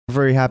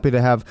Very happy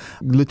to have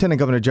Lieutenant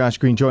Governor Josh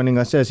Green joining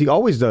us, as he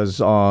always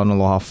does on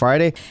Aloha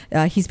Friday.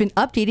 He's been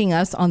updating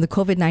us on the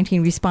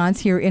COVID-19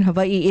 response here in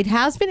Hawaii. It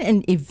has been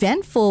an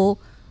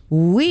eventful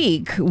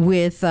week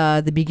with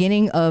the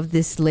beginning of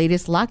this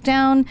latest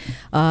lockdown,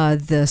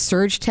 the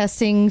surge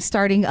testing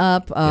starting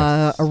up,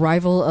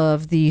 arrival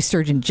of the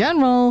Surgeon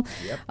General,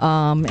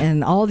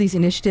 and all these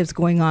initiatives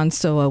going on.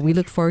 So we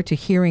look forward to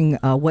hearing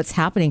what's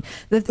happening.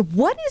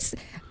 What is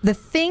the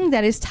thing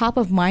that is top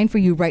of mind for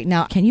you right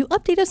now? Can you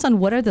update us on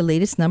what are the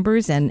latest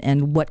numbers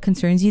and what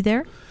concerns you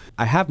there?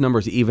 I have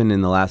numbers even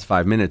in the last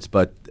 5 minutes,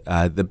 but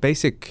the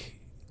basic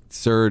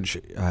surge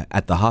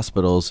at the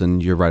hospitals,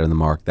 and you're right on the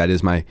mark, that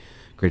is my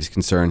greatest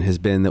concern, has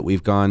been that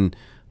we've gone,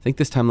 I think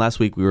this time last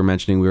week we were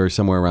mentioning we were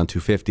somewhere around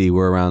 250.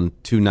 We're around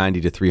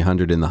 290 to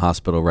 300 in the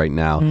hospital right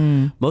now.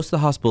 Most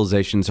of the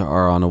hospitalizations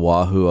are on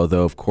Oahu,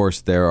 although of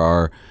course there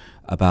are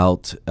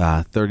about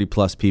 30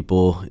 plus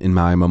people in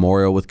Maui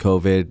Memorial with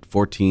COVID,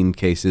 14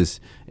 cases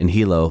in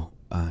Hilo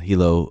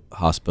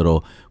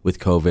Hospital with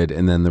COVID,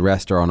 and then the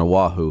rest are on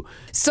Oahu.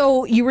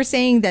 So you were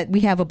saying that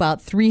we have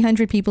about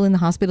 300 people in the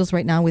hospitals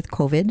right now with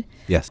COVID?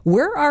 Yes.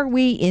 Where are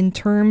we in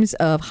terms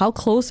of how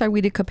close are we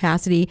to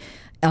capacity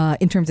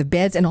in terms of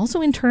beds, and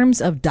also in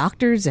terms of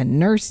doctors and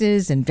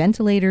nurses and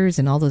ventilators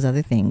and all those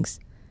other things?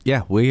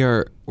 Yeah,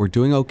 we're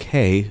doing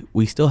okay.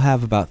 We still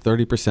have about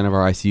 30% of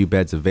our ICU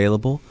beds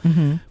available.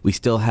 We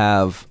still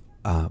have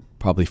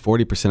probably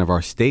 40% of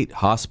our state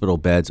hospital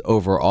beds,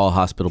 overall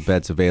hospital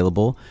beds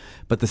available,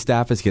 but the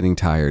staff is getting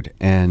tired,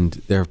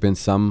 and there have been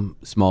some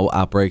small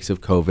outbreaks of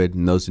COVID,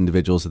 and those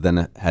individuals have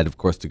then had, of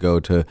course, to go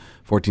to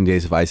 14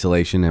 days of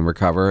isolation and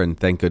recover, and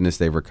thank goodness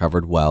they've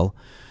recovered well.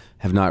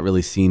 Have not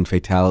really seen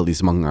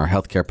fatalities among our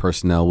healthcare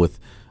personnel, with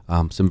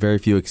some very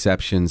few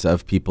exceptions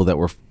of people that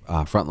were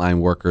frontline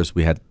workers.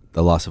 We had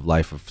the loss of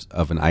life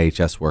of an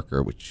IHS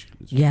worker, which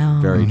is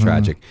very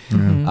tragic.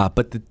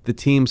 But the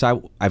teams,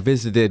 I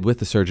visited with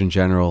the Surgeon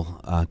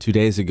General 2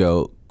 days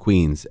ago,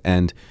 Queens,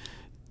 and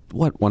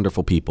what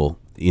wonderful people.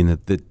 You know,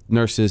 the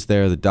nurses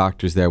there, the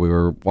doctors there. We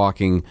were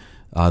walking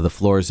the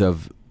floors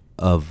of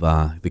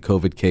the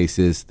COVID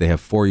cases. They have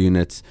 4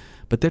 units,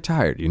 but they're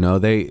tired. You know,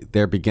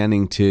 they're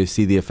beginning to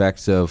see the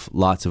effects of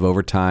lots of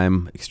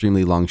overtime,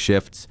 extremely long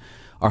shifts.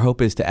 Our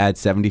hope is to add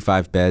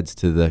 75 beds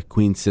to the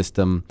Queens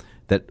system,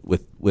 that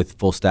with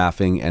full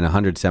staffing, and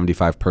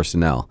 175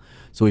 personnel.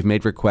 So we've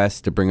made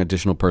requests to bring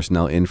additional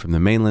personnel in from the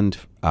mainland,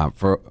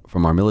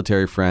 from our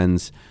military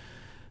friends,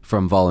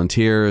 from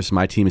volunteers.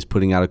 My team is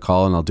putting out a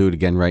call, and I'll do it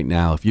again right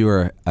now. If you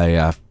are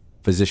a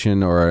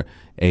physician or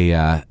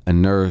a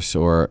nurse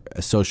or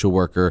a social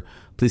worker,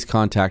 please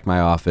contact my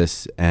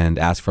office and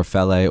ask for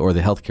FELE or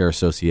the Healthcare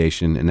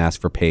Association, and ask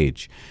for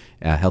Paige,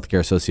 Healthcare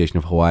Association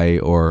of Hawaii,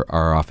 or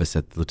our office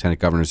at the Lieutenant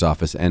Governor's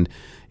office. And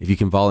if you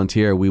can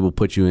volunteer, we will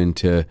put you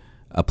into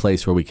a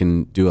place where we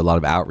can do a lot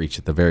of outreach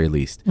at the very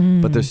least.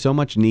 But there's so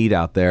much need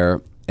out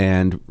there,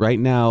 and right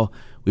now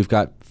we've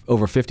got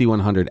over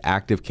 5,100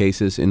 active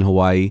cases in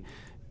Hawaii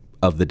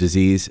of the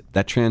disease.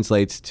 That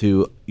translates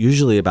to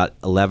usually about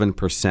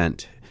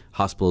 11%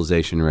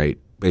 hospitalization rate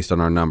based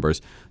on our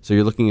numbers. So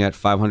you're looking at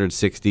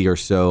 560 or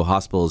so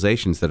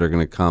hospitalizations that are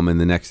going to come in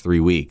the next 3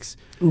 weeks.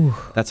 Ooh.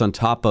 That's on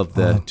top of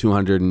the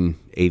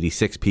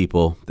 286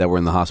 people that were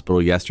in the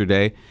hospital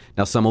yesterday.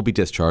 Now, some will be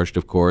discharged,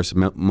 of course.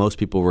 Most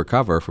people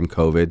recover from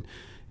COVID.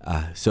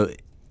 So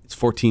it's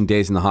 14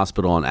 days in the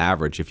hospital on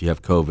average if you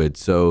have COVID.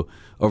 So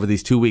over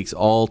these 2 weeks,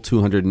 all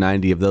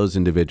 290 of those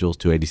individuals,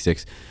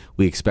 286,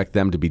 we expect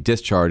them to be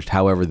discharged.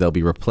 However, they'll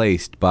be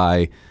replaced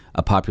by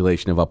a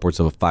population of upwards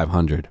of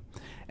 500.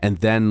 And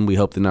then we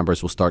hope the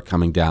numbers will start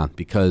coming down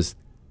because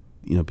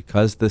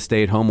the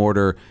stay-at-home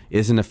order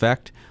is in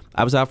effect.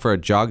 I was out for a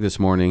jog this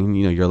morning.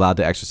 You know, you're allowed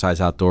to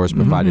exercise outdoors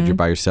provided you're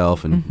by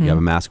yourself and you have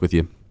a mask with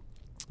you.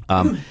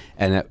 And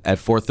at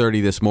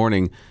 4:30 this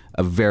morning,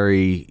 a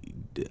very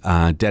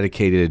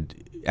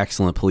dedicated,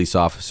 excellent police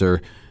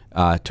officer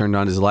turned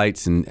on his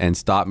lights and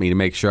stopped me to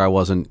make sure I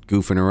wasn't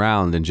goofing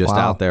around and just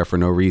out there for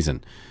no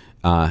reason.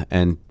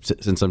 And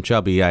since I'm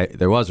chubby,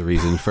 there was a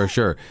reason for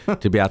sure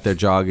to be out there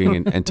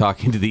jogging and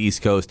talking to the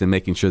East Coast and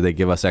making sure they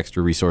give us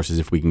extra resources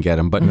if we can get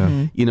them. But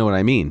you know what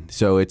I mean.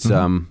 So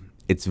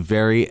it's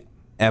very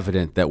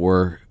evident that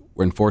we're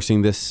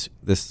enforcing this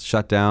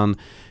shutdown.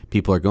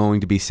 People are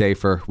going to be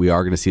safer. We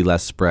are going to see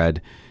less spread.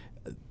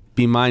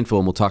 Be mindful,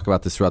 and we'll talk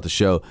about this throughout the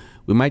show.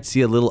 We might see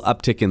a little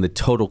uptick in the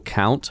total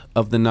count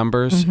of the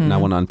numbers, and I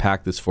want to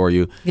unpack this for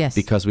you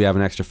because we have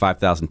an extra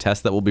 5,000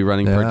 tests that we'll be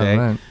running per day.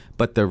 Right.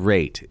 But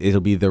it'll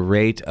be the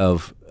rate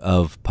of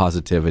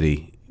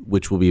positivity,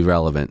 which will be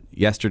relevant.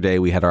 Yesterday,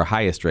 we had our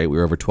highest rate. We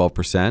were over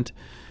 12%.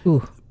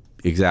 Ooh.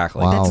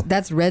 Exactly. Wow.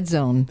 That's red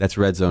zone. That's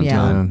red zone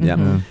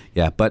time.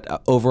 Yeah.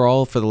 But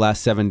overall, for the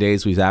last 7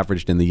 days, we've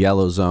averaged in the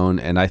yellow zone.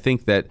 And I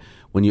think that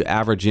when you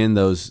average in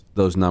those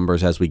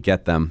numbers as we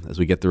get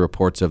the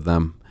reports of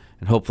them,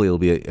 and hopefully it'll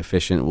be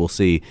efficient, we'll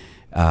see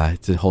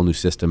it's a whole new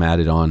system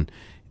added on.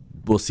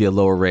 We'll see a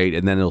lower rate,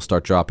 and then it'll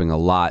start dropping a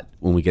lot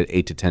when we get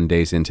 8 to 10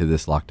 days into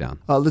this lockdown.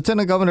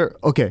 Lieutenant Governor,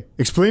 okay,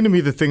 explain to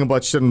me the thing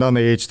about shutting down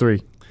the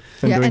H3.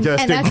 and doing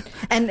testing.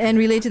 And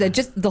related to that,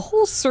 just the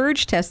whole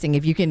surge testing,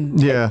 if you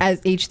can,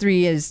 as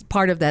H3 is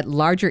part of that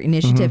larger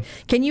initiative,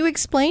 can you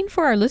explain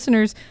for our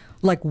listeners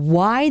like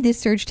why this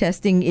surge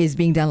testing is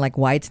being done, like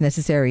why it's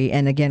necessary,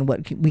 and again,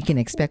 what we can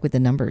expect with the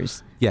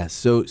numbers? Yes.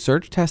 So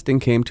surge testing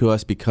came to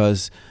us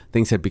because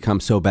things had become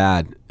so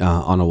bad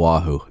on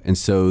Oahu. And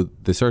so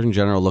the Surgeon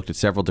General looked at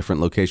several different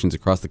locations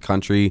across the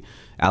country.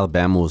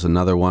 Alabama was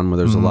another one where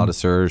there's a lot of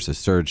surge, a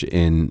surge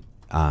in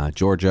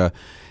Georgia,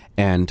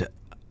 and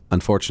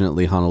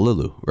unfortunately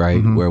Honolulu,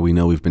 right, where we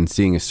know we've been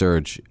seeing a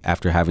surge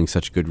after having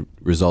such good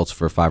results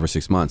for 5 or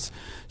 6 months.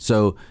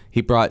 So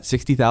he brought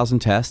 60,000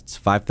 tests,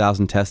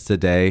 5,000 tests a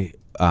day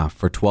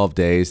for 12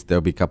 days.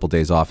 There'll be a couple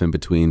days off in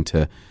between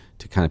to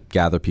kind of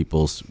gather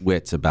people's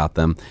wits about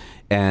them.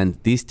 And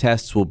these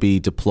tests will be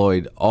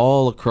deployed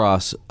all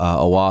across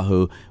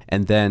Oahu,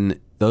 and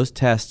then those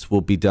tests will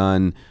be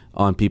done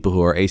on people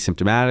who are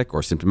asymptomatic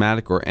or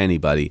symptomatic or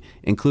anybody,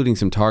 including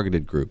some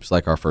targeted groups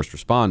like our first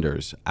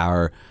responders,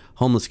 our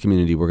homeless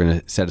community. We're going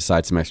to set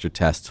aside some extra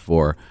tests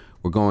for.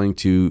 We're going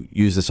to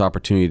use this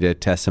opportunity to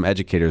test some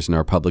educators in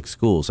our public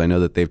schools. I know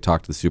that they've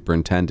talked to the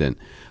superintendent.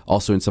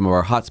 Also in some of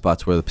our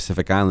hotspots where the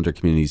Pacific Islander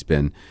community's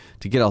been,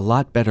 to get a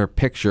lot better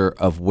picture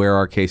of where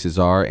our cases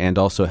are and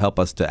also help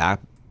us to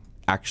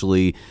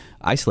actually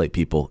isolate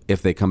people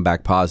if they come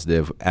back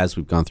positive as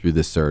we've gone through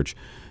this surge.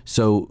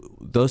 So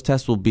those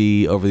tests will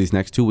be over these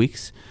next 2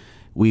 weeks.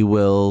 We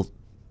will.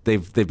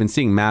 They've been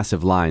seeing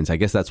massive lines. I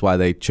guess that's why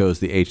they chose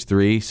the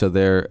H3. So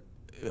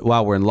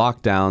while we're in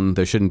lockdown,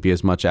 there shouldn't be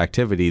as much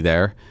activity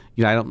there.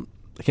 You know,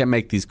 I can't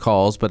make these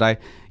calls, but I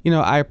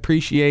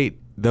appreciate,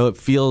 though it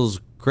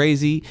feels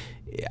crazy,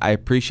 I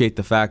appreciate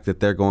the fact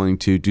that they're going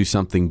to do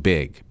something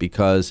big,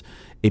 because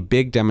a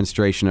big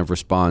demonstration of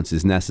response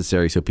is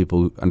necessary so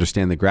people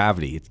understand the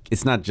gravity.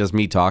 It's not just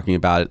me talking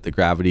about it, the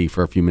gravity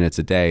for a few minutes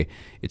a day.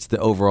 It's the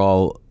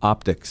overall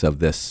optics of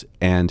this.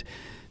 And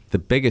the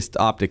biggest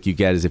optic you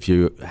get is if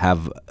you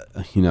have,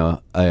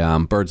 a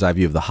bird's eye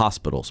view of the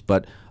hospitals.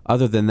 But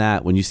other than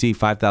that, when you see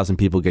 5,000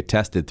 people get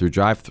tested through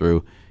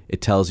drive-through,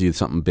 it tells you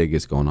something big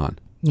is going on.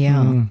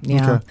 Yeah.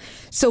 Okay.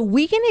 So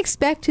we can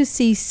expect to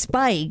see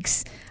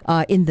spikes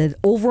in the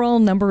overall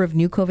number of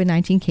new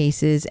COVID-19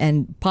 cases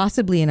and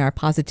possibly in our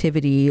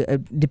positivity,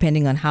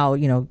 depending on how,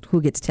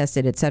 who gets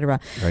tested, et cetera.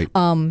 Right.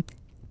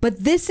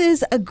 But this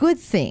is a good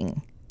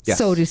thing, yes,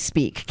 so to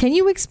speak. Can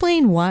you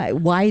explain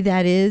why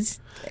that is?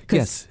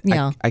 Yes,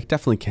 Yeah. I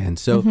definitely can.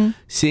 So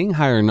seeing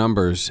higher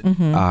numbers,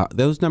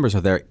 those numbers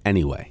are there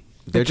anyway.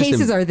 The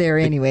cases are there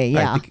anyway,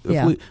 yeah.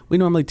 Right. We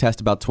normally test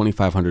about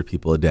 2,500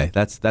 people a day.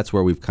 That's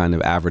where we've kind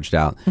of averaged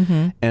out.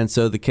 And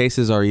so the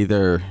cases are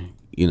either,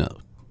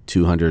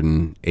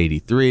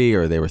 283,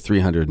 or they were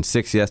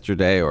 306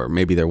 yesterday, or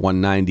maybe they're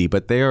 190,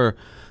 but the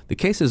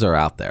cases are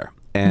out there.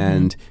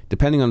 And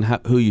depending on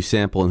who you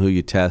sample and who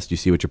you test, you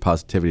see what your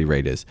positivity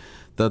rate is.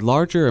 The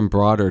larger and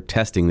broader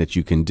testing that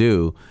you can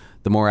do,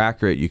 the more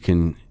accurate you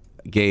can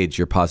gauge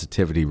your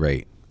positivity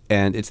rate.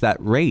 And it's that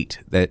rate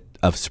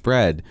of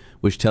spread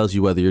which tells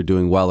you whether you're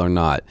doing well or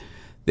not.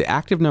 The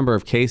active number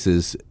of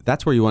cases,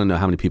 that's where you want to know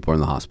how many people are in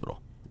the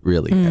hospital,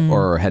 really,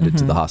 or are headed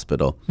to the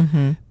hospital.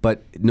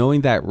 But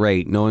knowing that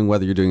rate, knowing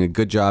whether you're doing a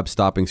good job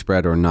stopping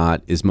spread or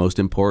not is most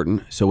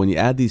important. So when you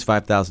add these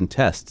 5,000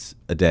 tests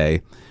a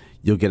day,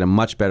 you'll get a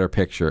much better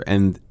picture.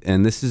 And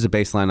this is a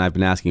baseline I've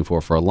been asking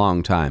for a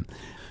long time.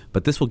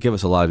 But this will give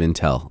us a lot of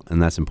intel,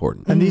 and that's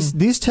important. And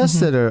these tests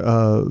that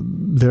are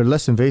they're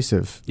less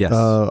invasive. Yes.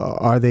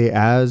 Are they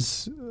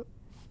as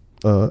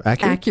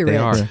accurate? They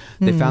are.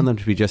 They found them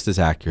to be just as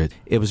accurate.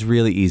 It was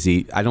really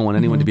easy. I don't want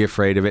anyone to be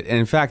afraid of it. And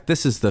in fact,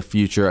 this is the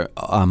future.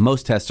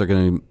 Most tests are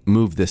going to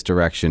move this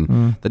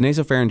direction. The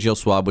nasopharyngeal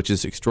swab, which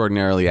is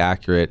extraordinarily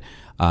accurate,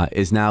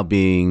 is now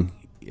being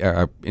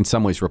in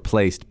some ways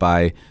replaced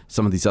by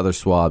some of these other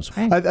swabs.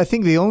 I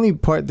think the only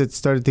part that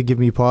started to give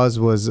me pause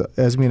was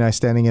Esme and I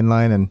standing in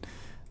line, and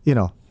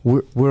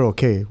we're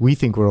okay. We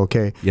think we're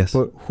okay. Yes.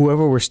 But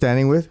whoever we're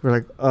standing with, we're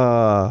like,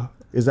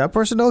 is that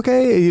person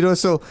okay?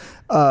 So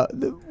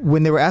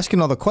when they were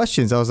asking all the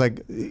questions, I was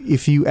like,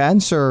 if you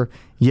answer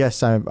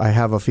yes, I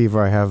have a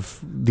fever, I have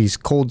these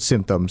cold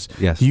symptoms.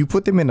 Yes. Do they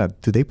put them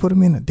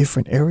in a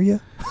different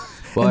area?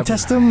 And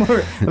test them,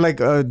 or like,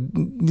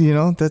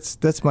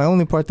 that's my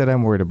only part that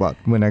I'm worried about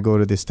when I go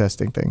to this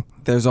testing thing.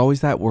 There's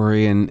always that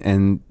worry,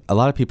 and a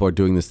lot of people are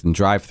doing this in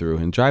drive-through,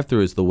 and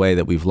drive-through is the way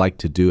that we've liked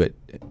to do it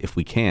if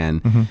we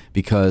can,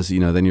 because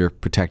then you're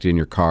protected in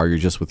your car, you're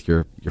just with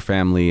your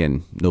family,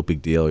 and no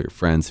big deal, your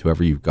friends,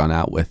 whoever you've gone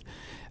out with,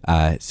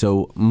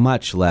 so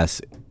much less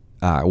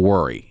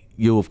worry.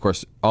 You, of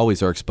course,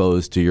 always are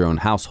exposed to your own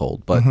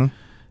household, but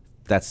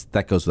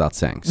that goes without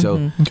saying.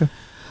 So. Okay.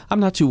 I'm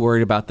not too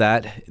worried about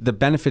that. The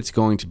benefit's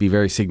going to be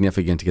very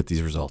significant to get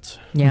these results.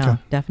 Yeah,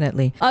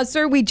 definitely.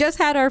 Sir, we just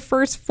had our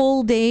first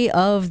full day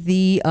of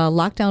the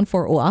lockdown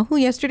for Oahu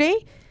yesterday.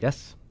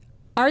 Yes.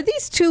 Are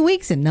these 2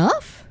 weeks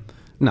enough?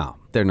 No,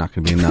 they're not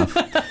going to be enough.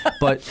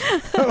 but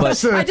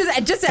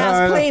I just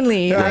asked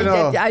plainly.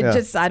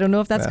 I don't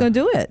know if that's going to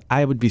do it.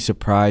 I would be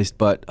surprised,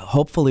 but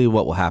hopefully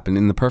what will happen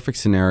in the perfect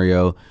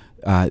scenario,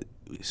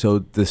 so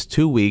this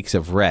 2 weeks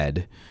of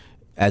red,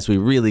 as we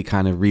really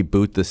kind of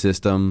reboot the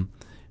system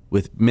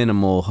with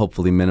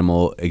hopefully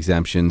minimal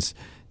exemptions,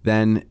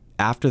 then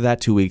after that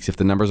 2 weeks, if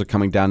the numbers are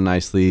coming down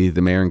nicely,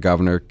 the mayor and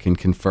governor can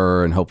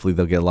confer, and hopefully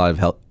they'll get a lot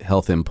of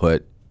health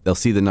input. They'll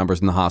see the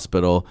numbers in the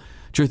hospital.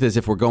 Truth is,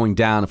 if we're going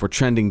down, if we're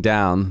trending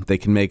down, they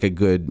can make a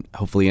good,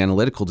 hopefully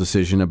analytical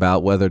decision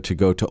about whether to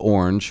go to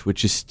orange,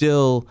 which is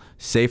still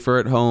safer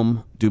at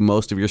home, do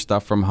most of your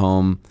stuff from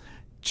home,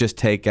 just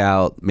take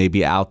out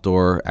maybe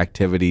outdoor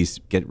activities,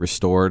 get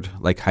restored,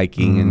 like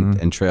hiking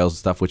and trails and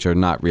stuff, which are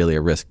not really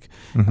a risk,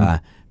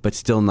 but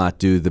still not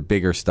do the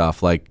bigger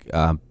stuff like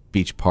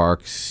beach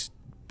parks,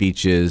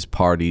 beaches,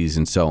 parties,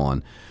 and so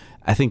on.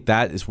 I think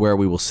that is where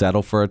we will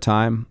settle for a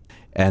time.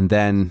 And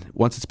then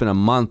once it's been a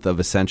month of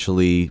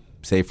essentially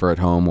safer at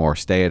home or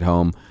stay at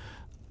home,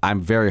 I'm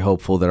very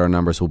hopeful that our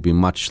numbers will be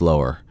much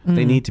lower.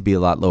 They need to be a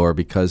lot lower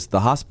because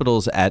the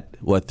hospital's at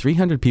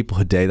 300 people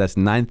a day. That's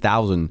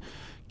 9,000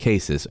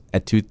 cases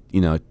at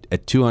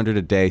 200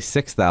 a day,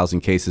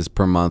 6,000 cases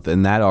per month,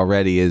 and that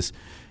already is.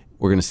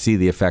 We're going to see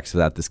the effects of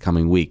that this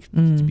coming week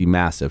to be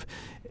massive.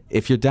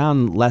 If you're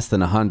down less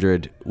than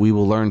 100, we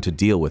will learn to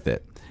deal with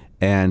it.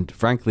 And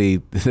frankly,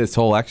 this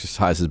whole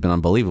exercise has been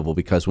unbelievable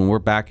because when we're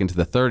back into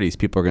the 30s,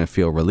 people are going to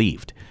feel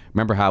relieved.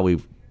 Remember how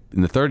in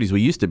the 30s,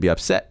 we used to be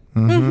upset,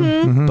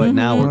 but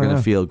now we're going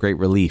to feel great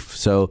relief.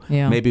 So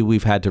maybe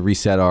we've had to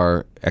reset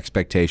our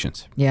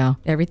expectations. Yeah,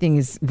 everything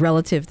is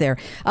relative there.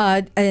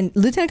 And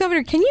Lieutenant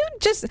Governor, can you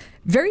just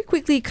very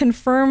quickly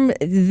confirm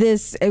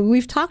this?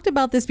 We've talked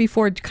about this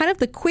before, kind of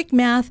the quick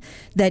math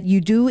that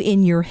you do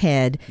in your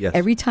head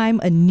every time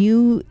a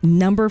new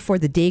number for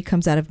the day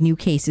comes out of new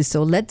cases.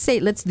 So let's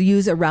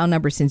use a round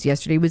number since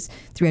yesterday was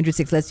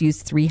 306. Let's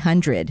use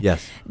 300.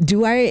 Yes.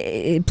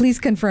 Please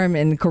confirm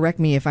and correct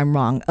me if I'm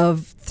wrong.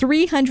 Of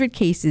 300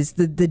 cases,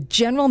 the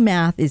general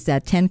math is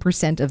that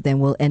 10% of them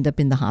will end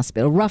up in the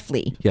hospital,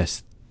 roughly.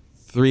 Yes.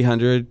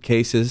 300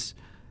 cases,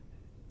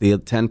 the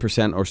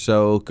 10% or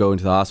so go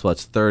into the hospital.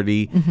 That's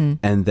 30.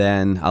 And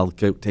then I'll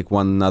take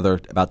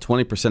about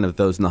 20% of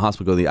those in the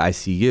hospital go to the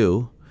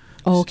ICU.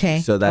 Okay.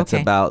 So that's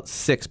about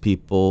 6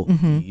 people.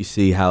 You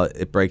see how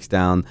it breaks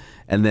down.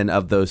 And then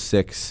of those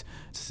 6,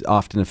 it's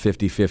often a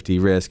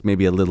 50-50 risk,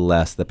 maybe a little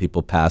less that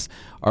people pass.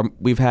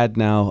 We've had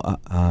now,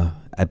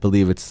 I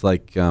believe it's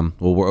like,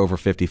 we're over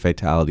 50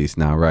 fatalities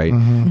now, right?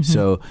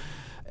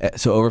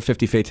 So over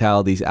 50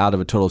 fatalities out of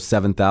a total of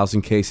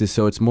 7,000 cases.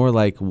 So it's more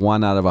like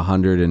 1 out of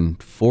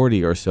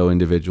 140 or so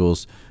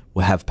individuals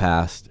will have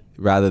passed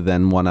rather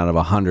than 1 out of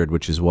 100,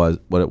 which is what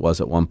it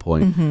was at one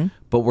point.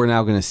 But we're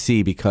now going to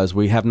see because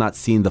we have not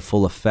seen the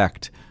full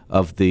effect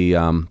of the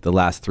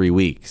last 3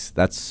 weeks.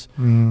 That's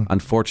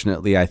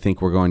unfortunately, I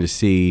think we're going to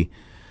see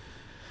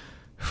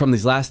from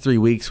these last 3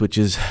 weeks, which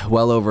is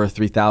well over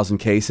 3,000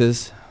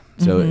 cases.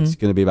 So it's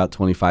going to be about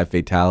 25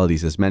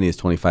 fatalities, as many as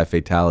 25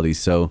 fatalities.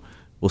 So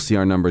we'll see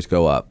our numbers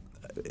go up.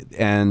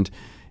 And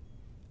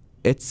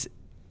it's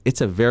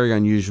a very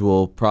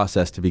unusual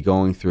process to be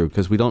going through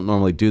because we don't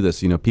normally do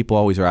this. People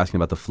always are asking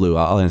about the flu.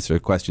 I'll answer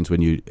questions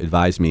when you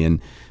advise me.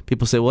 And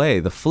people say, well, hey,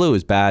 the flu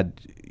is bad.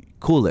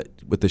 Cool it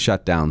with the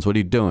shutdowns. What are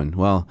you doing?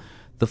 Well,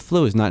 the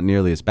flu is not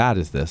nearly as bad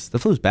as this. The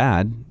flu is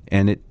bad,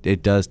 and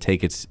it does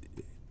take its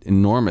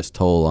enormous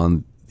toll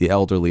on the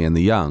elderly and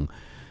the young.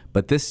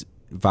 But this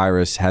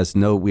virus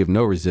we have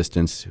no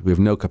resistance. We have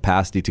no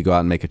capacity to go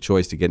out and make a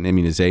choice to get an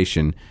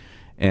immunization.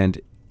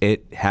 And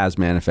it has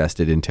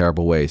manifested in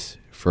terrible ways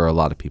for a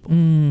lot of people.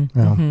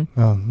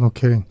 No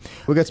kidding.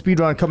 We got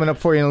Speed Round coming up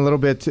for you in a little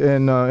bit.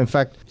 And in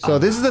fact, so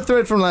this is the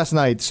thread from last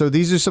night. So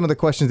these are some of the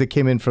questions that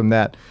came in from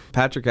that.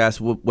 Patrick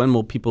asked, when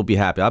will people be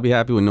happy? I'll be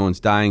happy when no one's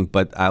dying,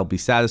 but I'll be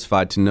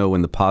satisfied to know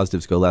when the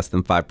positives go less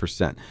than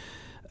 5%.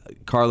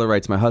 Carla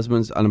writes, my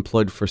husband's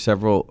unemployed for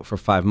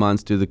 5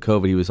 months due to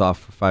COVID. He was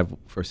off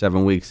for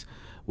 7 weeks.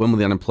 When will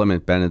the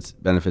unemployment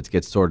benefits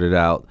get sorted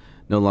out?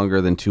 No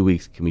longer than 2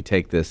 weeks can we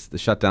take this. The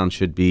shutdown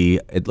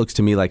it looks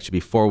to me like should be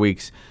 4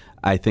 weeks.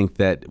 I think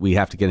that we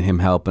have to get him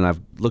help, and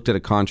I've looked at a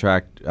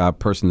contract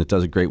person that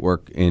does a great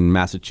work in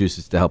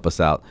Massachusetts to help us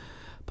out.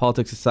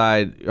 Politics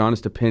aside, your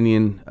honest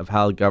opinion of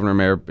how the governor and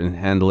mayor have been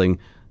handling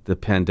the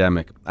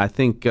pandemic. I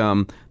think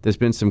there's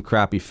been some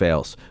crappy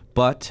fails,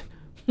 but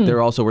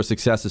there also were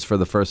successes for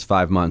the first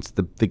 5 months.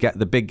 The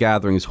big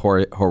gatherings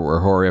were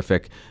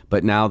horrific,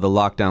 but now the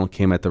lockdown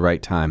came at the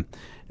right time.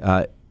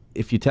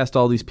 If you test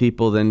all these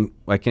people, then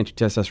why can't you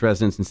test us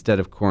residents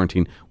instead of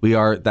quarantine?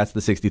 That's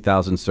the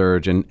 60,000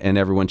 surge, and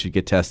everyone should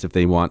get tested if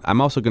they want. I'm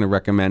also going to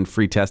recommend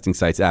free testing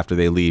sites after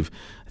they leave.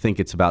 I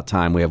think it's about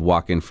time we have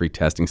walk-in free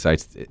testing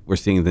sites. We're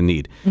seeing the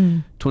need.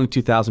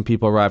 22,000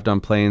 people arrived on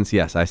planes.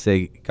 Yes, I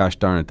say, gosh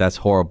darn it, that's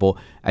horrible.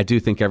 I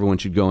do think everyone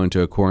should go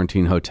into a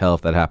quarantine hotel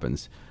if that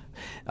happens.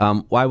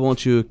 Why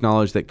won't you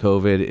acknowledge that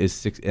COVID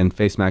is and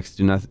face masks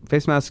do not?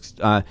 Face masks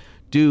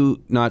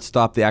do not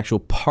stop the actual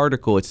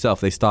particle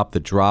itself. They stop the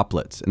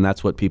droplets, and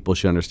that's what people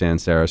should understand,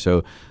 Sarah.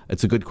 So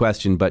it's a good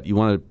question, but you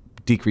want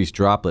to decrease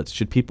droplets.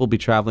 Should people be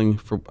traveling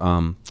for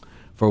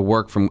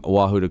work from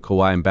Oahu to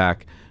Kauai and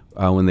back?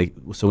 when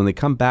they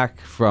come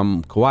back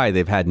from Kauai,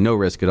 they've had no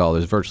risk at all.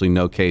 There's virtually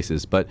no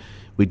cases, but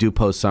we do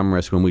pose some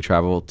risk when we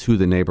travel to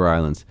the neighbor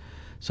islands.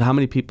 So how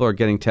many people are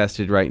getting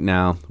tested right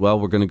now? Well,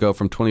 we're going to go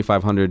from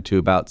 2,500 to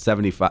about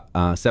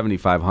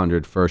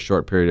 7,500 for a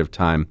short period of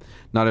time.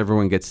 Not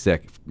everyone gets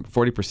sick.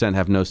 40%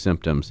 have no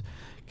symptoms.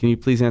 Can you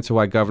please answer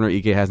why Governor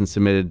Ige hasn't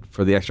submitted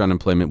for the extra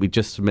unemployment? We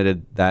just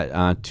submitted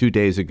that 2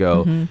 days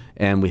ago,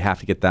 and we have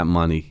to get that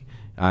money.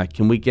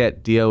 Can we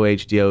get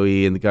DOH,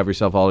 DOE, and the Gov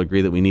yourself all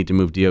agree that we need to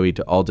move DOE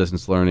to all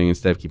distance learning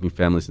instead of keeping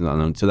families in the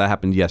unknown? So that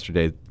happened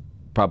yesterday,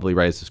 probably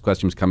right as this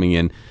question was coming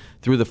in.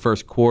 Through the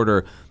first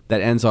quarter,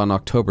 that ends on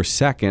October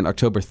 2nd.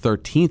 October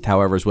 13th,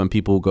 however, is when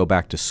people will go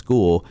back to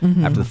school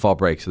after the fall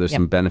break. So there's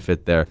some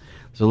benefit there.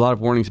 There's a lot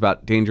of warnings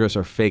about dangerous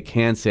or fake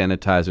hand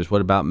sanitizers.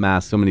 What about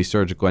masks? So many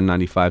surgical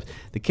N95s.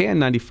 The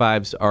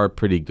KN95s are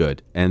pretty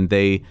good, and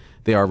they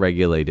are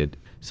regulated.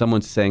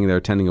 Someone's saying they're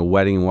attending a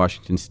wedding in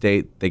Washington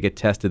State. They get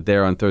tested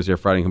there on Thursday or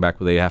Friday and come back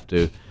where they have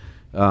to.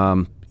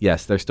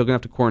 Yes, they're still going to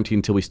have to quarantine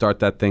until we start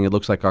that thing. It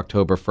looks like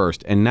October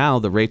 1st. And now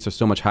the rates are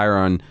so much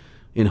higher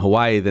in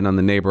Hawaii than on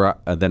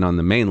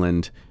the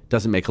mainland.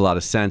 Doesn't make a lot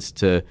of sense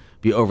to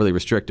be overly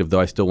restrictive, though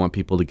I still want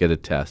people to get a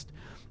test.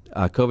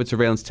 COVID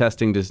surveillance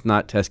testing does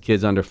not test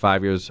kids under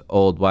 5 years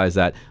old. Why is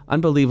that?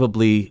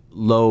 Unbelievably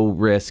low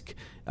risk.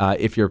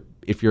 If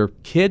your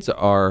kids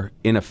are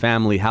in a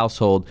family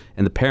household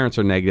and the parents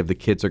are negative, the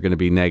kids are going to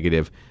be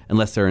negative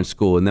unless they're in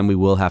school, and then we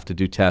will have to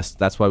do tests.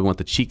 That's why we want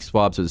the cheek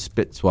swabs or the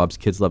spit swabs.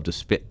 Kids love to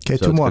spit, so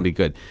it's going to be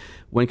good.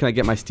 When can I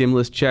get my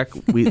stimulus check?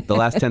 The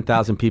last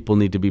 10,000 people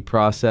need to be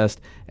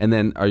processed, and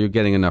then are you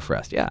getting enough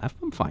rest? Yeah,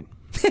 I'm fine.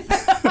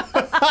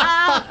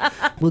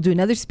 We'll do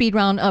another speed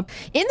round up.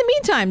 In the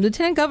meantime,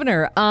 Lieutenant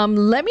Governor,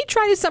 let me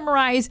try to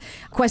summarize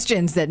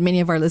questions that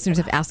many of our listeners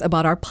have asked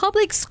about our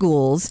public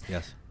schools.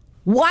 Yes.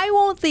 Why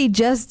won't they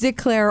just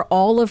declare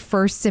all of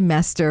first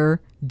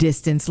semester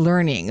distance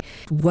learning?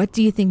 What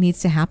do you think needs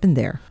to happen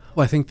there?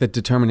 Well, I think the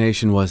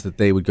determination was that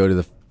they would go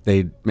to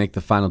they'd make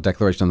the final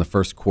declaration on the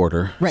first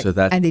quarter. Right. So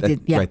that, and they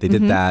did. Yeah. Right. They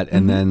did that.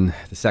 And then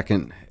the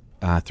second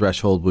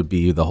threshold would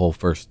be the whole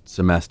first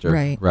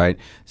semester. Right.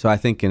 So I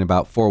think in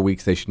about 4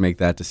 weeks, they should make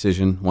that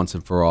decision once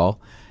and for all.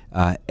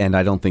 And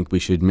I don't think we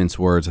should mince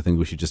words. I think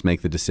we should just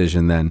make the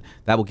decision then.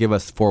 That will give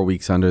us 4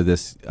 weeks under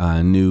this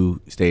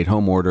new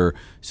stay-at-home order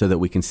so that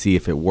we can see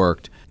if it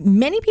worked.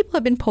 Many people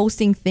have been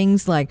posting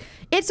things like,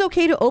 it's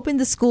okay to open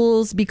the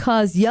schools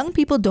because young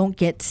people don't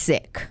get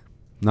sick.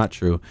 Not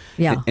true.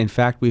 Yeah. In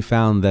fact, we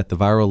found that the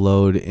viral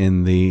load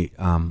in the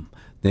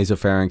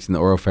nasopharynx and the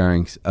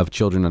oropharynx of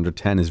children under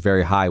 10 is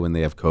very high when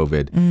they have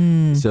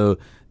COVID. So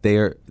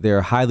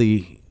they're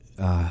highly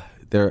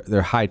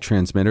they're high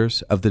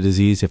transmitters of the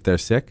disease if they're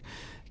sick.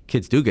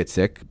 Kids do get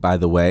sick, by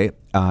the way.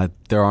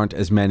 There aren't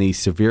as many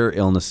severe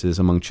illnesses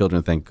among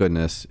children, thank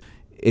goodness.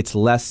 It's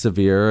less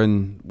severe,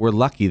 and we're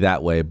lucky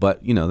that way.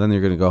 But then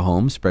they're going to go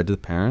home, spread to the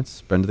parents,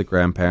 spread to the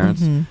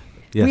grandparents.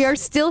 Yes. We are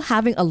still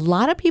having a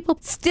lot of people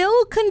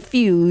still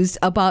confused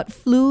about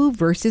flu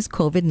versus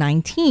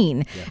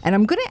COVID-19. Yes. And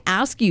I'm going to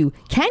ask you,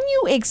 can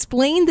you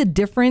explain the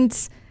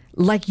difference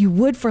like you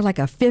would for like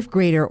a fifth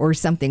grader or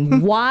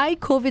something? Why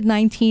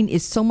COVID-19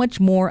 is so much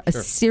more a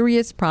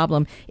serious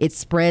problem? It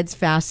spreads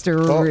faster.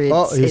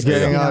 He's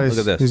getting out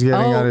his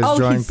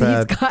drawing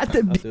pad. He's got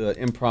the I'll do an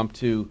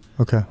impromptu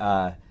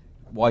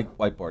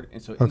whiteboard.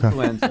 And so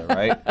influenza,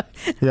 right?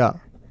 Yeah.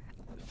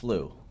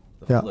 Flu.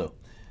 Yeah. Flu.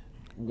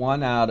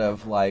 1 out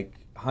of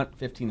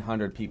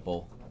 1,500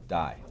 people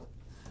die.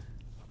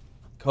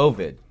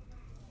 COVID,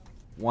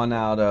 1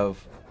 out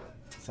of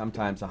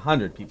sometimes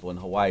 100 people in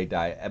Hawaii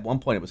die. At one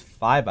point, it was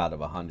 5 out of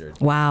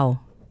 100.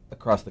 Wow.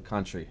 Across the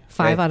country.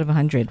 5 out of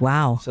 100.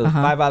 Wow. So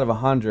 5 out of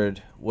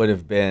 100 would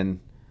have been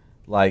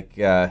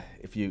so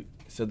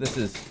this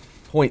is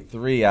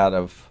 0.3 out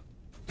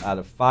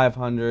of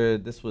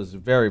 500. This was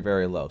very,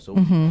 very low.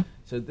 So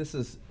so this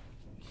is,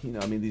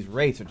 these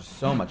rates are just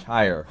so much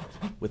higher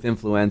with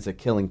influenza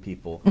killing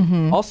people.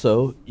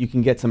 Also, you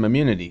can get some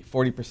immunity.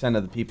 40%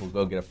 of the people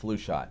go get a flu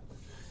shot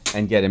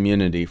and get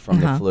immunity from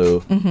the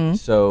flu.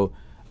 So,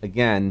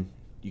 again,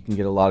 you can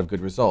get a lot of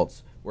good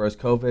results. Whereas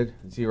COVID,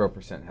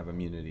 0% have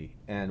immunity.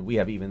 And we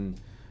have even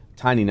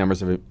tiny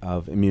numbers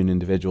of immune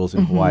individuals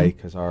in Hawaii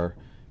because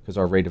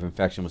our rate of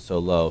infection was so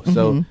low.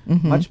 So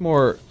much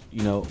more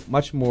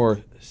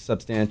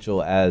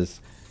substantial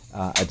as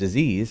a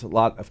disease, a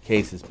lot of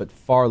cases, but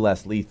far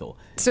less lethal.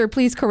 Sir,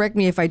 please correct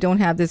me if I don't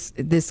have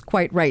this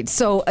quite right.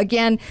 So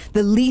again,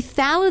 the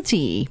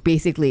lethality,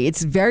 basically,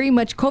 it's very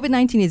much,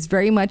 COVID-19 is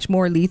very much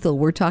more lethal.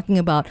 We're talking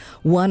about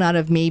 1 out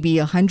of maybe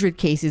 100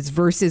 cases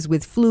versus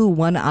with flu,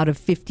 1 out of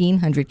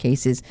 1,500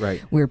 cases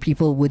where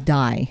people would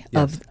die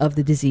of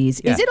the disease.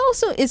 Yeah.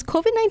 Is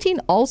COVID-19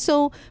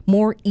 also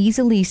more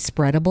easily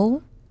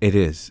spreadable? It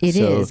is. It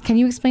is. Can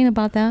you explain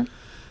about that?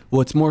 Well,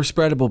 it's more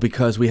spreadable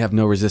because we have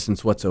no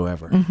resistance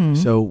whatsoever.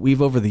 So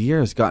we've, over the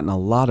years, gotten a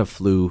lot of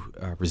flu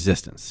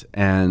resistance.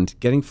 And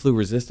getting flu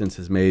resistance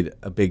has made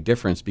a big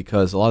difference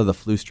because a lot of the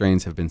flu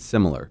strains have been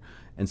similar.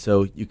 And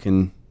so you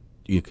can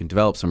you can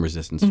develop some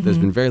resistance. There's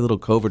been very little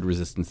COVID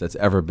resistance that's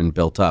ever been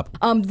built up.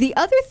 The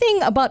other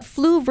thing about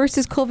flu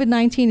versus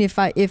COVID-19,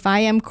 if I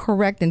am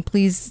correct, and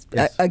please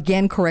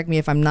again correct me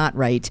if I'm not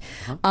right.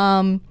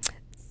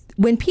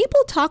 When people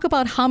talk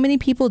about how many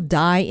people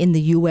die in the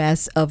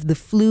U.S. of the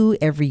flu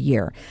every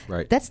year,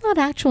 Right. that's not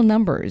actual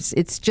numbers.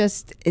 It's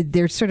just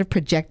they're sort of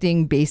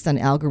projecting based on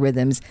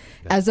algorithms,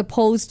 as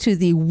opposed to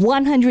the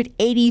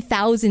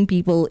 180,000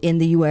 people in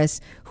the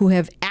U.S. who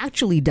have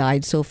actually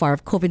died so far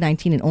of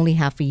COVID-19 in only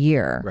half a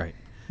year. Right.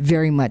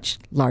 Very much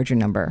larger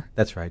number.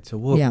 That's right.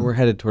 So Yeah. we're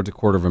headed towards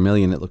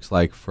 250,000, it looks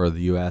like, for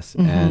the U.S.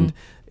 And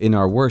in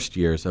our worst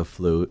years of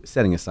flu,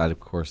 setting aside, of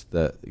course,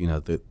 the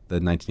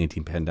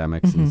 1918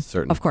 pandemics and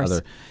certain Of course.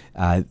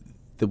 other,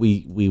 that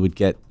we would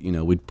get,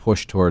 we'd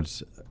push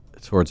towards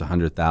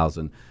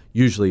 100,000.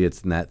 Usually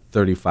it's in that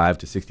 35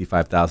 to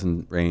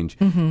 65,000 range.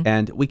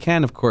 And we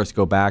can, of course,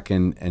 go back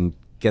and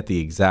get the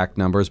exact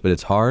numbers, but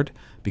it's hard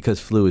because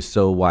flu is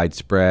so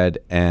widespread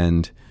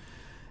and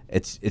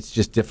it's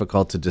just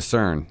difficult to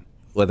discern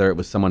whether it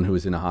was someone who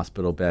was in a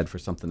hospital bed for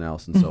something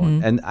else and so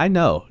on. And I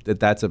know that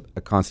that's a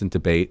constant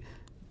debate.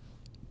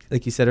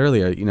 Like you said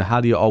earlier,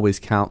 how do you always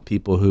count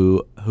people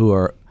who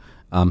are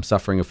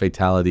suffering a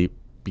fatality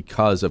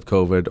because of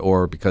COVID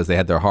or because they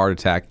had their heart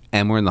attack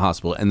and were in the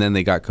hospital and then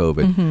they got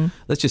COVID?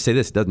 Let's just say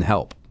this, it doesn't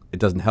help. It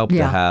doesn't help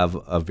to have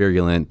a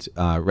virulent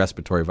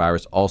respiratory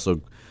virus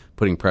also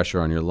putting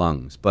pressure on your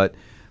lungs. But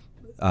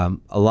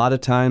a lot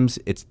of times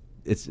it's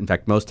in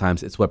fact, most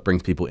times it's what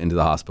brings people into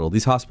the hospital.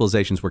 These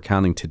hospitalizations we're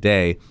counting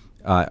today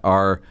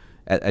are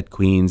at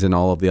Queens and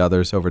all of the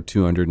others, over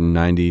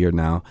 290 or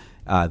now.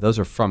 Those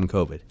are from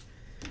COVID.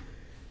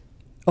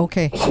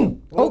 Okay.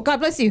 Oh, God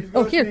bless you.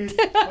 Oh, here.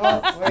 Sorry.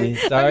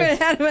 I'm going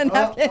to hand him a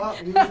napkin.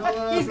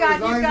 He's got.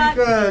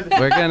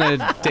 We're going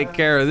to take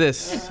care of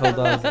this. Hold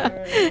on.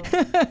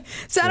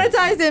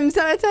 Sanitize him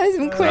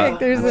quick.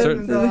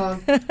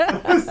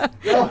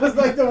 That was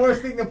like the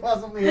worst thing that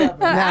possibly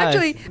happened.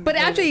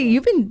 Actually,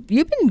 you've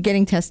been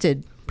getting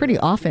tested pretty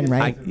often,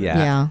 right?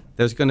 Yeah.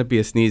 There's going to be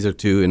a sneeze or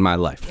two in my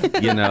life, but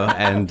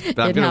I'm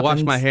going to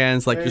wash my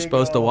hands like you're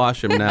supposed to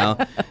wash them now.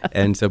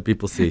 And so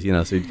people see,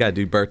 so you've got to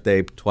do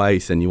birthday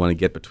twice and you want to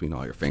get between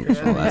all your fingers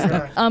and all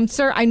that stuff.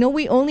 Sir, I know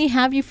we only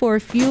have you for a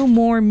few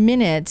more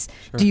minutes.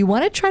 Sure. Do you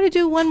want to try to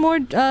do one more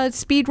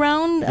speed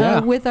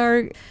round with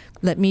our...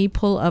 Let me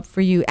pull up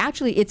for you.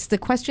 Actually, it's the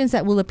questions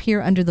that will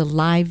appear under the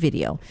live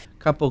video.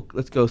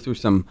 Let's go through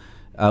some.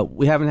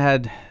 We haven't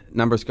had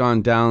numbers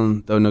gone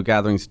down, though no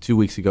gatherings 2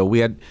 weeks ago.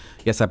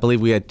 I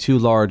believe we had too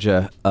large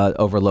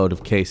overload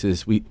of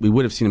cases. We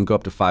would have seen them go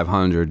up to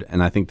 500,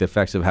 and I think the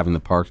effects of having the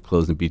parks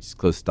closed and beaches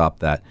closed stopped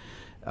that.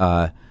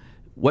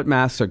 What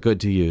masks are good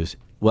to use?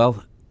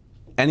 Well,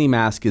 any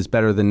mask is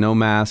better than no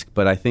mask,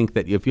 but I think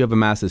that if you have a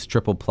mask that's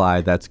triple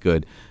ply, that's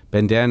good.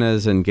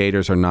 Bandanas and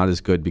gaiters are not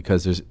as good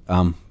because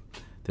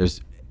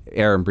there's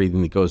air and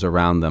breathing that goes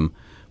around them.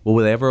 Will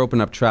they ever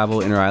open up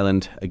travel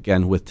inter-island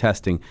again with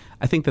testing?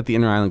 I think that the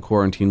inter-island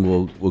quarantine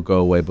will go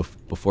away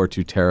before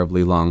too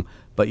terribly long.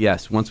 But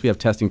yes, once we have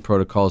testing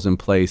protocols in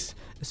place,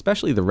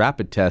 especially the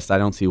rapid test, I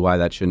don't see why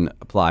that shouldn't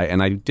apply.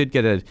 And I did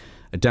get a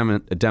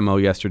demo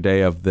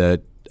yesterday of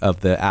the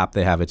app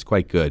they have. It's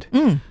quite good.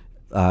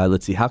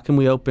 Let's see. How can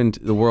we open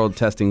the world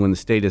testing when the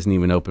state isn't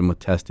even open with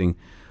testing?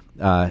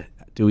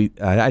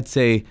 I'd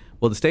say,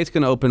 well, the state's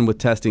going to open with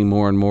testing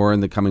more and more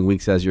in the coming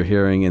weeks, as you're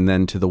hearing, and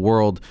then to the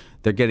world,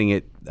 they're getting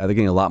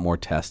a lot more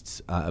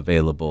tests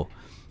available.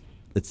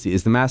 Let's see.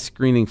 Is the mass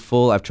screening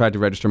full? I've tried to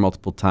register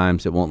multiple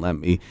times. It won't let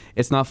me.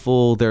 It's not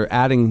full. They're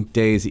adding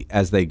days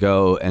as they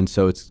go, and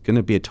so it's going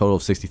to be a total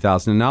of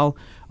 60,000. And I'll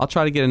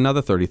try to get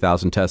another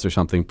 30,000 tests or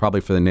something,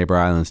 probably for the neighbor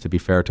islands, to be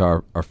fair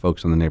to our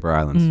folks on the neighbor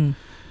islands.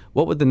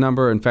 What would the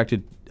number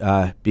infected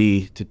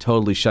be to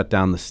totally shut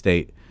down the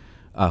state?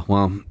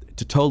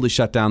 To totally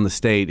shut down the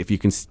state, if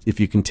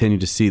you continue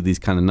to see these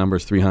kind of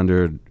numbers,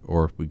 300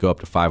 or we go up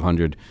to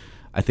 500,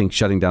 I think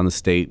shutting down the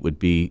state would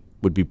be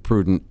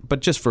prudent, but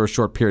just for a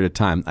short period of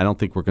time. I don't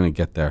think we're going to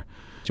get there.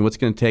 So what's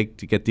going to take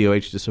to get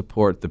DOH to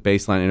support the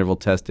baseline interval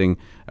testing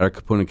at our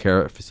Kapuna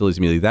Care facilities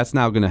immediately? That's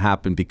now going to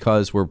happen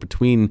because we're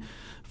between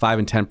 5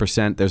 and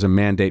 10%. There's a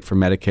mandate from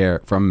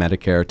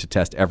Medicare to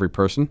test every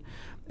person,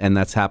 and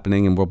that's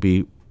happening, and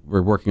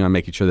we're working on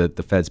making sure that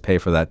the feds pay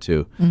for that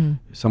too.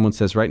 Someone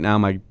says, right now,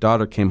 my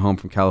daughter came home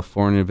from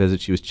California to visit.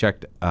 She was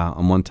checked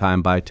on one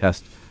time by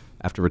test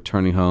after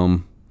returning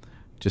home,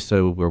 just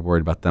so we're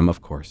worried about them,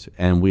 of course.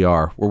 And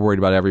we're worried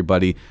about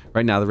everybody.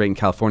 Right now, the rate in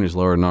California is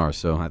lower than ours,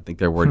 so I think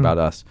they're worried about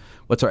us.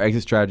 What's our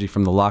exit strategy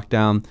from the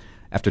lockdown?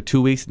 After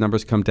 2 weeks,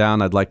 numbers come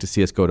down. I'd like to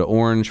see us go to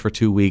orange for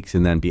 2 weeks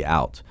and then be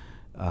out.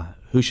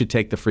 Who should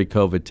take the free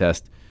COVID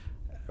test?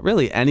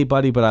 Really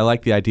anybody, but I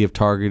like the idea of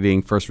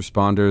targeting first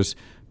responders,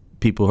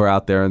 people who are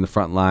out there in the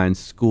front lines,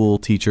 school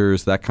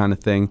teachers, that kind of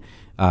thing.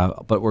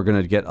 But we're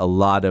going to get a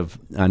lot of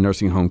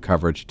nursing home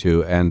coverage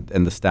too, and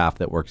the staff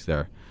that works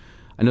there.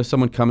 I know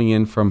someone coming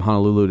in from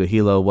Honolulu to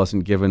Hilo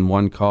wasn't given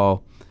one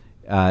call,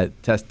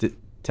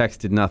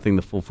 texted nothing,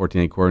 the full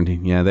 14-day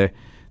quarantine. Yeah,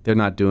 they're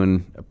not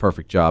doing a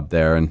perfect job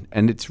there,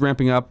 and it's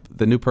ramping up.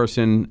 The new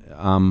person,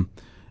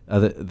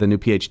 the new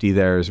PhD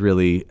there is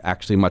really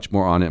actually much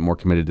more on it, more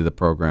committed to the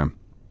program.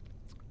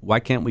 Why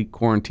can't we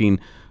quarantine?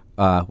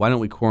 Why don't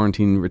we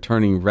quarantine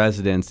returning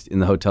residents in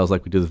the hotels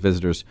like we do the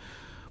visitors?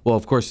 Well,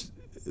 of course,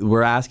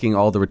 we're asking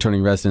all the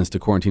returning residents to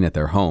quarantine at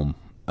their home.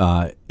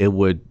 It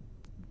would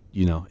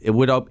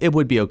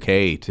be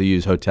okay to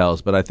use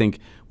hotels, but I think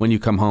when you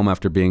come home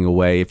after being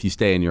away, if you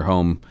stay in your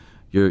home,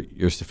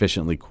 you're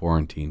sufficiently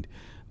quarantined.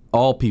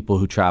 All people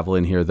who travel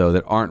in here, though,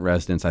 that aren't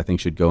residents, I think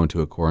should go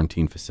into a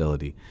quarantine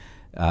facility,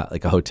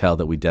 like a hotel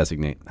that we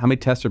designate. How many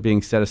tests are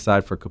being set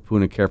aside for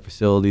Kupuna care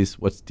facilities?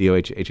 What's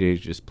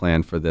DOH's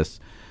plan for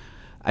this?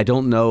 I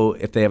don't know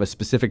if they have a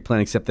specific plan,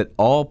 except that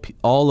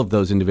all of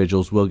those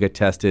individuals will get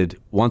tested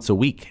once a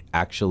week,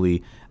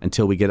 actually,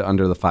 until we get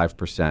under the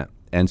 5%.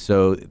 And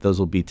so those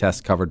will be tests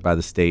covered by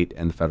the state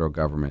and the federal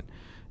government.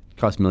 It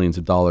costs millions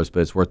of dollars, but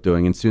it's worth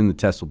doing, and soon the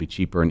tests will be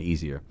cheaper and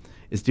easier.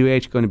 Is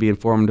DOH going to be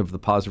informed of the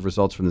positive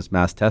results from this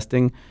mass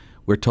testing?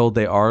 We're told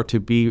they are to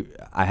be.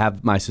 I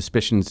have my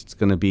suspicions it's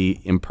going to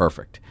be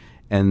imperfect.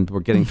 And we're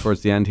getting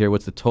towards the end here.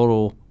 What's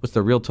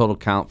the real total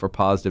count for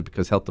positive,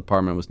 because health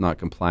department was not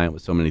compliant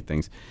with so many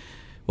things?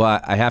 Well,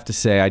 I have to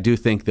say, I do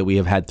think that we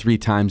have had 3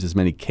 times as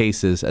many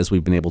cases as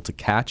we've been able to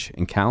catch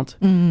and count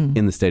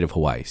in the state of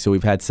Hawaii. So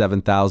we've had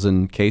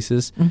 7,000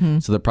 cases.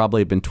 So there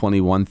probably have been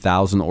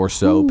 21,000 or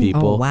so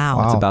people. Oh,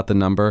 wow. That's about the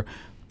number.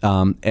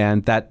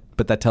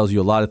 But that tells you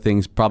a lot of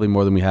things, probably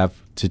more than we have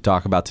to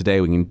talk about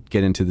today. We can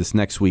get into this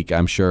next week,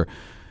 I'm sure.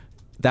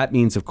 That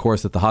means, of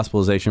course, that the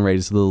hospitalization rate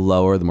is a little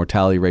lower, the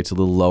mortality rate's a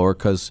little lower,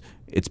 because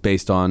it's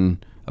based on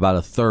about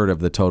a third of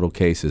the total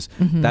cases.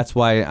 That's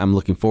why I'm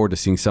looking forward to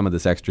seeing some of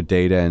this extra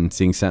data and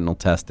seeing sentinel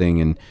testing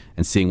and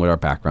seeing what our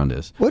background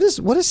is. What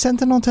is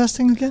sentinel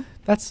testing again?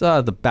 That's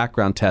the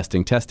background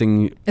testing.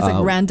 It's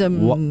like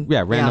random...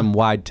 random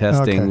wide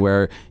testing,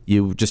 where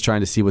you just trying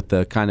to see what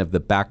the kind of the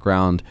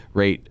background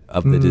rate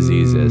of the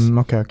disease is.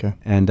 Okay.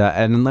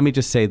 And let me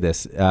just say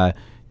this.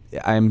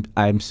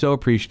 I'm so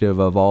appreciative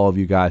of all of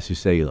you guys who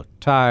say you look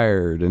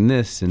tired and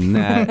this and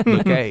that.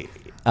 Okay.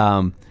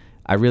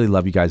 I really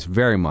love you guys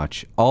very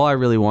much. All I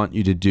really want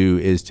you to do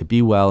is to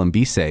be well and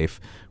be safe,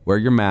 wear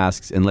your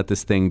masks, and let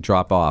this thing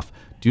drop off.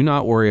 Do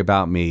not worry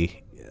about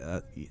me.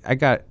 I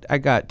got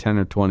 10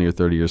 or 20 or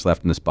 30 years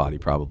left in this body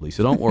probably,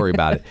 so don't worry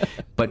about it.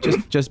 But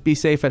just be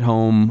safe at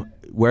home,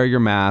 wear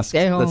your mask.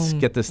 Stay home. Let's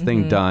get this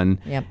thing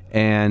done. Yep.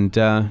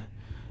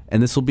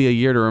 And this will be a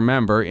year to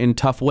remember in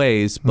tough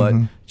ways, but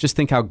just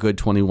think how good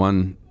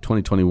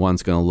 2021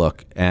 is going to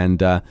look.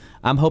 And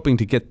I'm hoping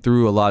to get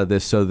through a lot of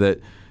this so that,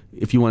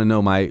 if you want to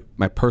know my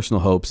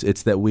personal hopes,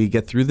 it's that we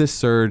get through this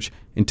surge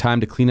in time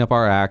to clean up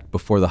our act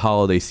before the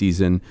holiday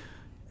season,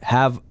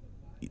 have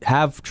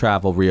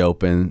travel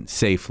reopen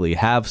safely,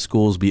 have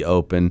schools be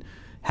open,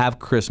 have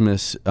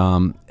Christmas,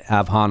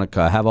 have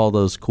Hanukkah, have all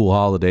those cool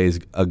holidays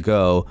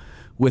go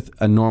with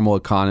a normal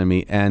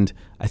economy. And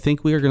I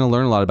think we are going to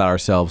learn a lot about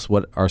ourselves,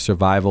 what our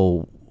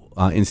survival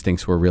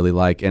instincts were really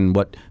like, and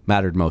what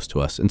mattered most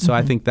to us. And so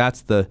I think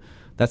that's the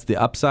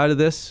upside of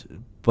this.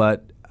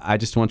 But I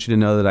just want you to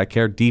know that I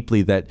care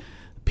deeply that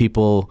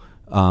people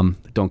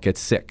don't get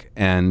sick,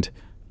 and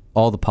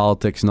all the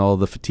politics and all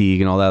the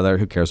fatigue and all that other,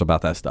 who cares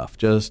about that stuff?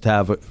 Just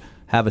have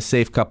a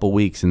safe couple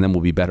weeks, and then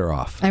we'll be better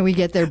off. And we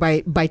get there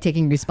by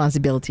taking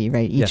responsibility,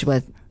 right?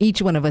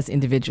 Each one of us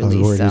individually. I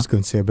was worried so. he was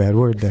going to say a bad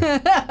word there.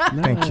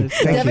 Thank you.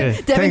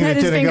 Devin had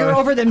his finger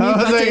over the mute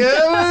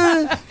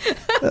button.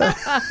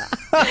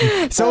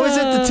 It's always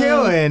at the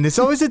tail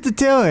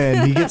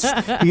end. He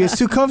gets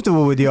too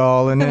comfortable with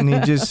y'all, and then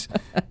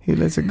he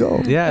lets it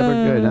go. Yeah,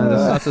 we're good.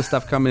 There's lots of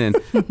stuff coming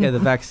in. Yeah, the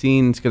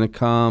vaccine's going to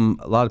come.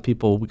 A lot of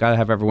people, we got to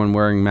have everyone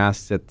wearing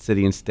masks at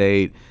city and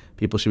state.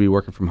 People should be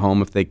working from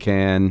home if they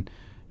can.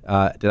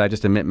 Did I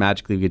just admit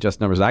magically we get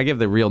just numbers? I give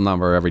the real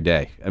number every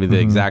day. I mean, the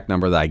exact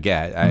number that I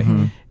get.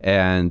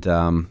 And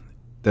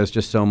there's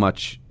just so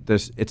much.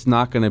 It's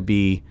not going to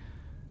be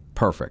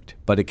perfect,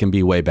 but it can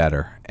be way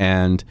better.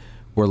 And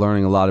we're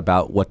learning a lot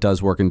about what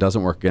does work and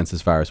doesn't work against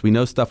this virus. We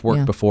know stuff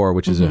worked before,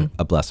 which is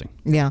a blessing.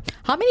 Yeah.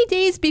 How many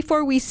days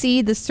before we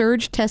see the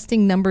surge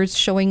testing numbers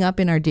showing up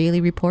in our daily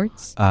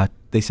reports?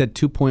 They said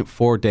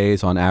 2.4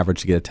 days on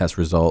average to get a test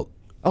result.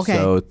 Okay.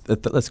 So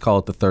let's call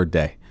it the third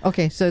day.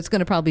 Okay, so it's going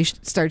to probably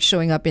start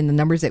showing up in the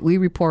numbers that we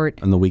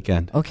report on the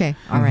weekend. Okay,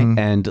 all right.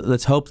 And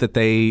let's hope that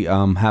they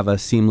have a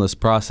seamless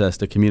process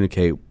to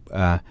communicate.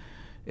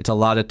 It's a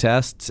lot of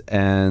tests,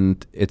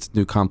 and it's a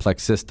new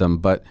complex system.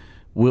 But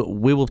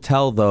we will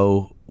tell,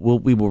 though,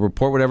 we will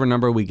report whatever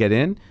number we get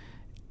in,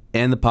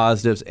 and the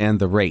positives and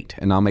the rate.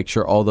 And I'll make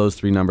sure all those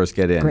 3 numbers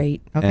get in.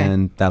 Great. Okay.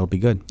 And that'll be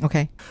good.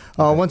 Okay.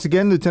 Once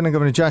again, Lieutenant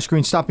Governor Josh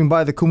Green stopping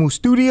by the Kumu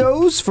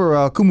Studios for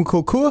Kumu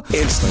Kokua.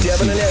 It's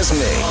Devin and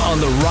Esme on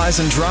the Rise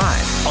and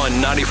Drive on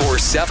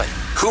 94.7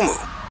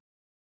 Kumu.